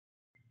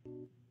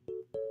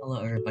Hello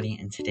everybody,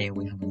 and today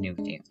we have a new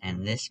video. And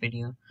in this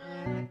video,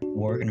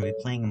 we're going to be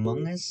playing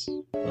Among Us,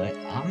 but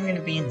I'm going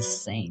to be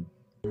insane.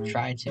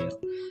 Try to.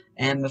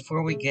 And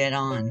before we get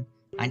on,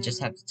 I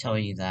just have to tell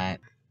you that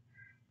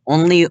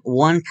only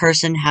one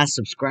person has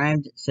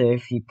subscribed, so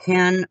if you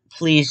can,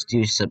 please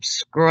do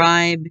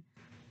subscribe.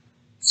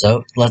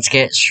 So, let's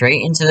get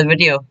straight into the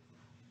video.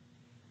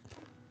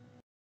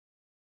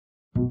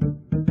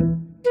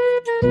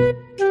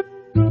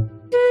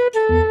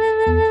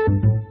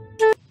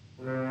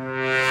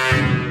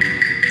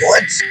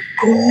 Let's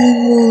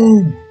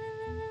go!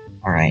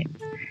 Alright,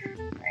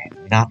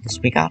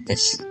 we got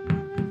this.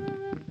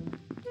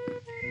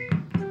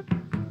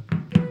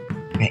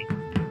 Okay.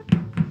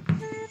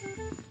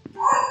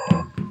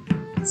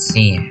 Let's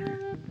see. You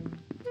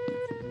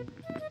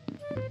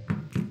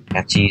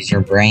have to use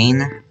your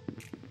brain.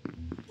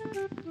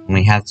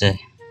 We have to...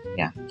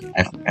 Yeah,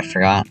 I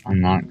forgot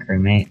I'm not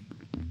crewmate.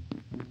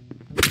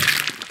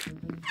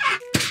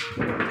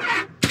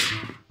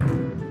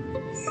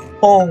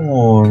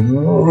 Oh!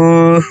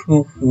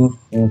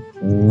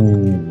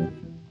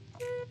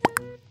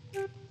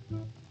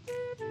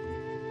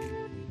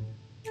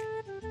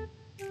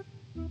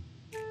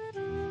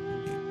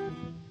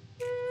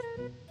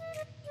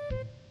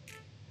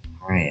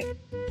 Alright.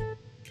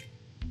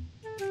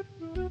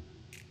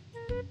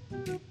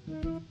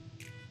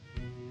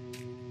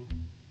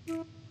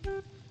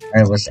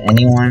 Alright, was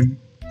anyone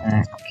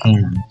at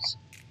cams?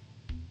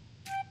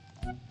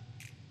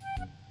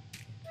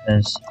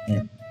 Because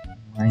it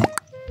might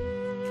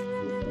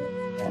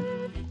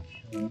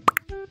actually,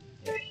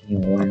 if he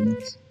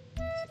wins,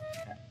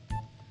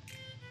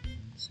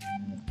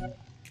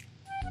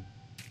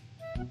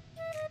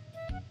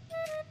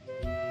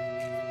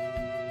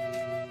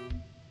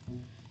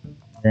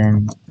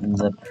 then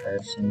the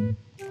person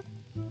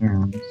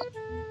cams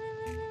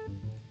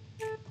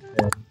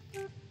could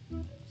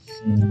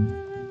see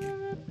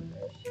the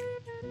person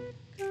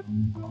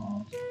come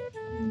off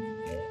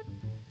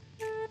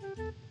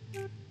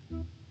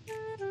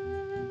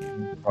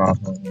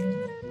probably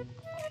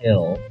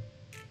kill.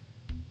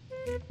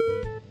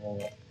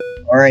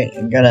 Alright,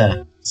 I'm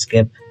gonna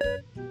skip.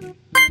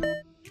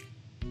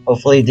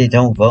 Hopefully they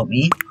don't vote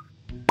me.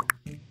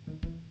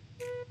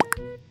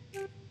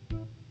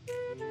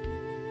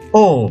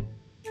 Oh!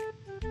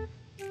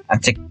 I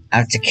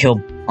have to kill,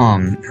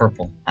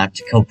 Purple. I have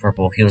to kill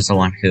Purple. He was the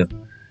one who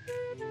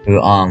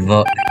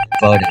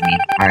voted me.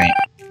 Alright.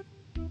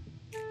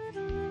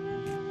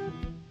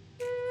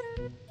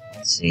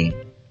 Let's see.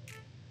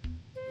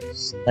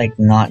 Just, like,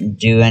 not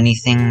do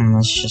anything.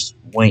 Let's just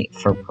wait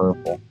for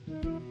Purple.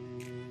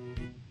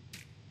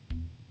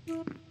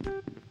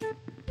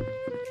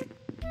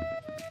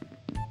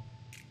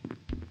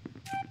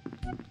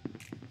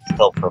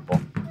 Kill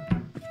Purple.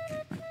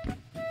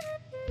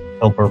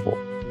 Kill Purple.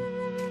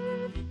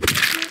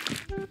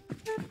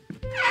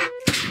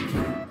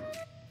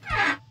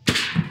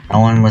 No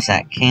one was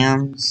at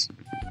cams.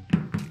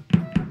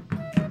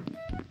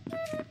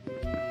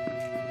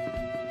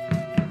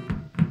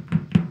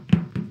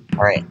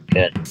 Alright,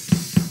 good.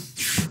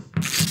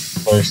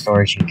 Close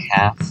storage and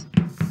calf.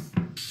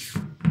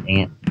 Dang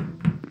it.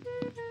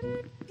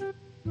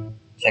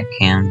 Check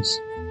cams.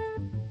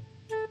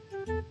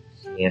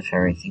 See if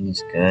everything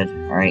is good.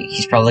 Alright,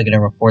 he's probably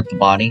gonna report the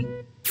body.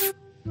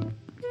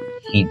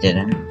 He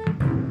didn't.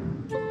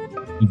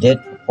 He did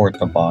report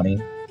the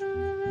body.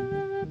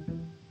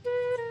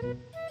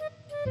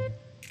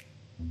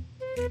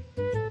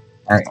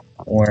 Alright,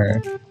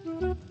 where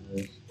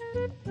is...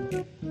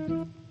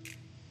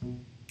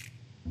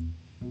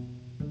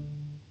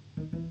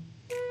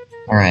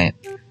 Alright.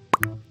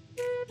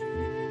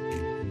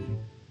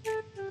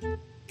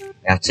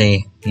 We have to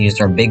use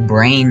our big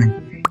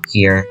brain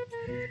here,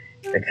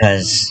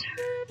 because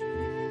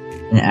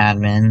an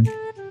admin,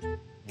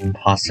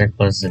 imposter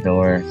closed the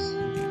doors.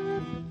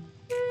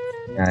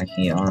 Yeah,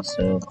 he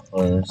also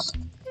closed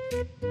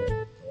the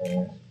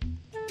doors.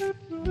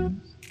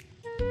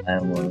 I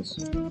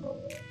was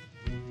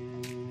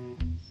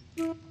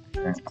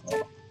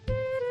careful.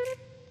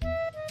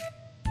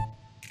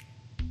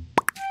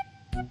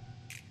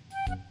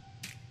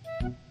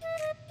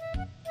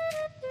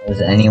 Was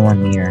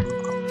anyone near?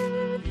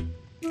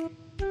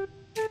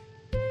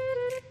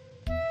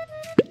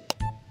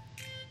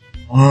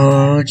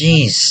 Oh,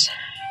 jeez.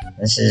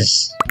 This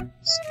is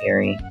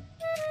scary.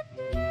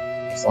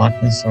 It's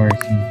locked in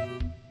storage.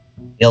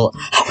 Yellow.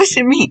 How was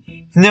it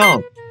me?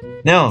 No!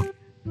 No!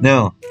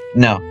 No!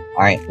 No.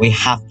 Alright, we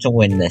have to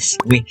win this.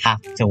 We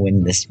have to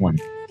win this one.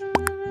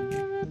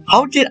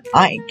 How did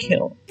I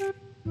kill? I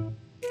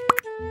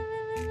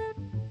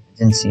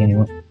didn't see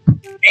anyone.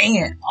 Dang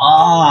it!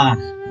 Ah!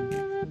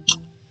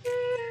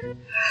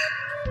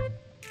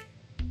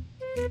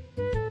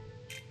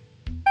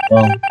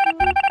 Well,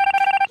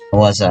 it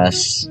was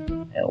us.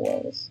 It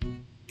was.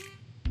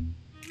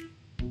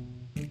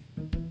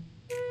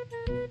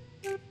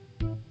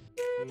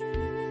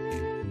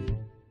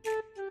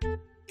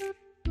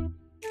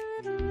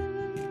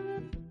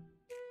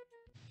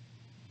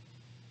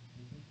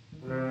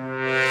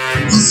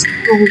 Let's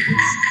go.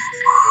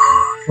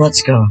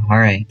 Let's go.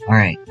 Alright,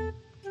 alright.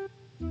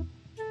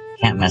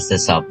 Can't mess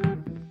this up.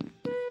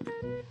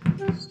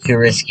 It's too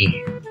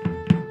risky.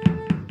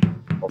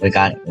 But we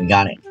got it, we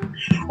got it.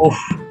 Oof.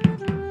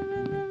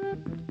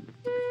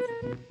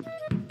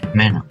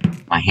 Man,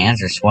 my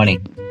hands are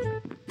sweating.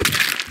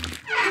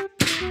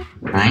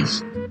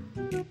 Nice.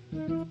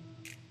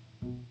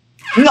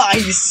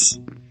 Nice!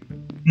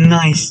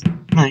 Nice,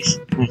 nice,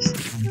 nice,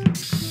 nice.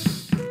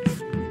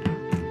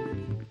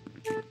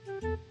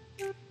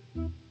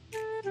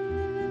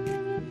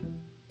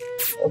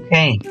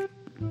 Okay.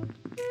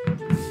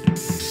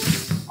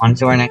 On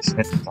to our next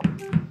video.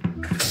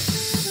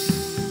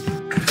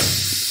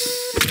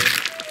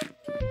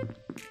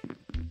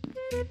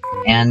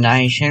 And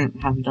I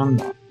shouldn't have done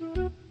that.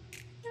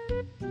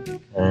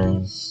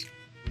 Because...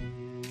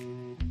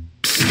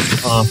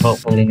 oh,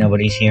 hopefully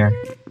nobody's here.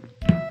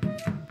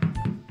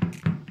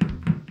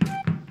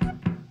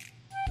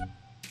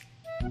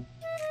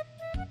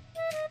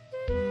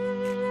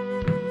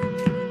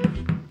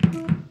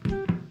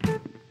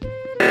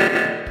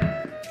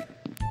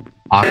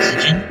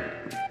 Oxygen?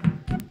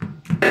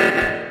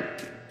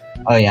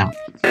 Oh yeah.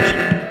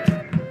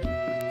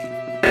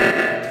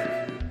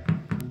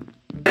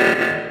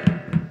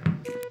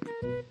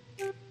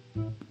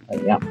 Oh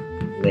yeah.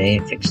 They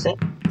fixed it.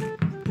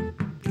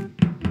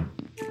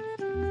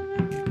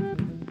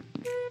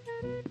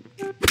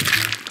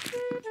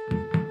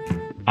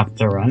 Have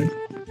to run.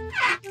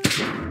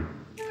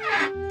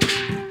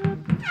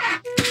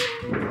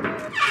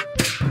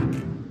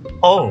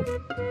 Oh!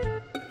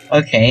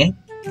 Okay.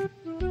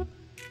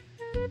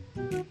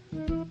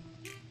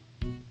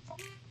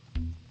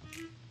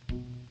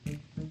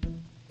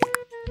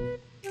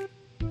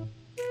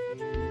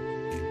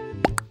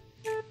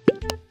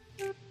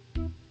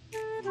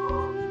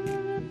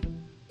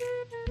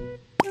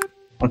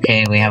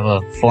 Okay, we have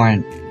a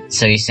foreign...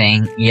 so you're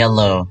saying,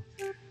 yellow,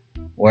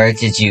 where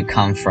did you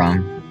come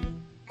from?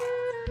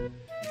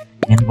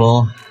 And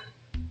well,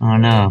 I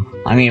don't know.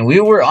 I mean, we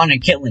were on a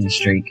killing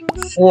streak.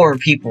 4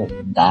 people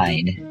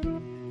died.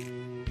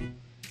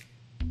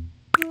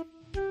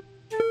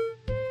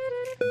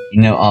 You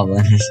know all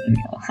this.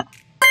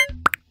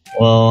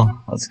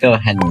 Well, let's go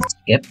ahead and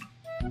skip.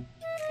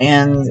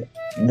 And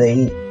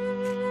they...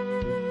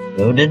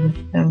 loaded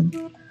him?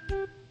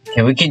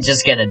 Okay, we can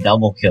just get a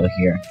double kill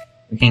here.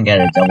 We can get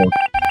a double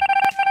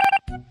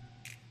kill.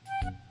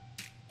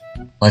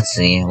 Let's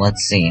see,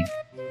 let's see.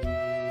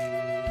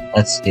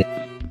 Let's do...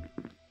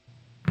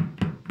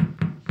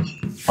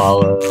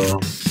 follow...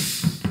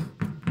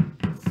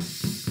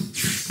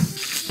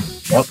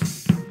 yep.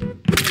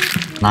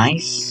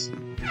 Nice.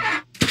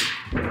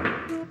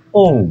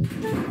 Oh!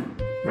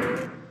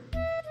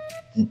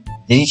 Did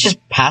he just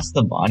pass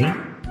the body?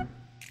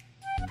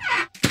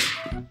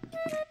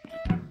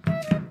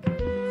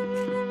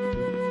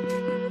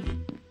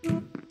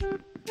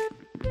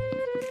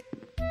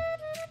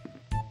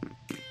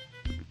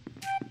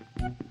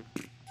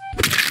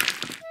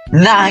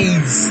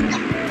 Nice!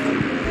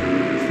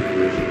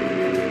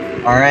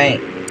 Alright.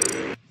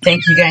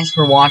 Thank you guys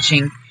for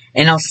watching,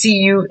 and I'll see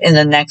you in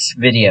the next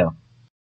video.